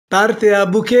Parte a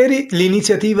Buccheri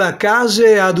l'iniziativa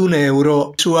Case ad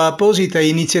 €1. Su apposita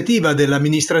iniziativa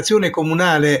dell'amministrazione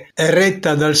comunale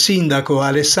retta dal sindaco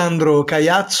Alessandro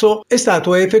Caiazzo è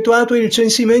stato effettuato il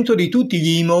censimento di tutti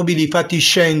gli immobili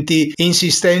fatiscenti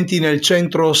insistenti nel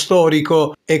centro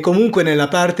storico e comunque nella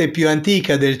parte più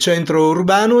antica del centro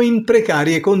urbano in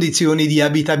precarie condizioni di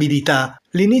abitabilità.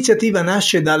 L'iniziativa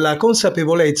nasce dalla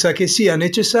consapevolezza che sia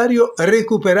necessario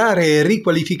recuperare e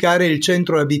riqualificare il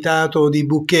centro abitato di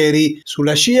Buccheri,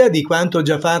 sulla scia di quanto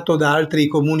già fatto da altri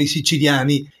comuni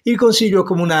siciliani. Il Consiglio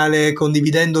Comunale,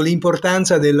 condividendo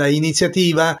l'importanza della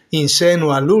iniziativa, in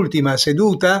seno all'ultima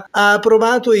seduta, ha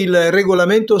approvato il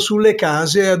regolamento sulle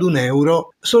case ad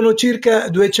 €1. Sono circa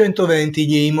 220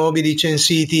 gli immobili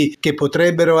censiti che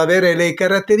potrebbero avere le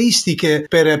caratteristiche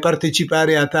per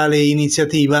partecipare a tale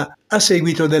iniziativa. A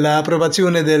seguito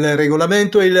dell'approvazione del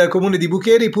regolamento, il Comune di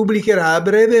Buccheri pubblicherà a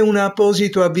breve un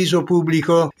apposito avviso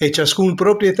pubblico e ciascun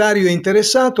proprietario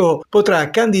interessato potrà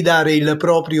candidare il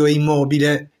proprio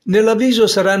immobile. Nell'avviso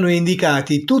saranno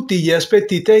indicati tutti gli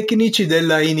aspetti tecnici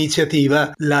della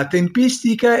iniziativa, la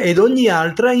tempistica ed ogni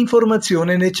altra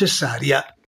informazione necessaria.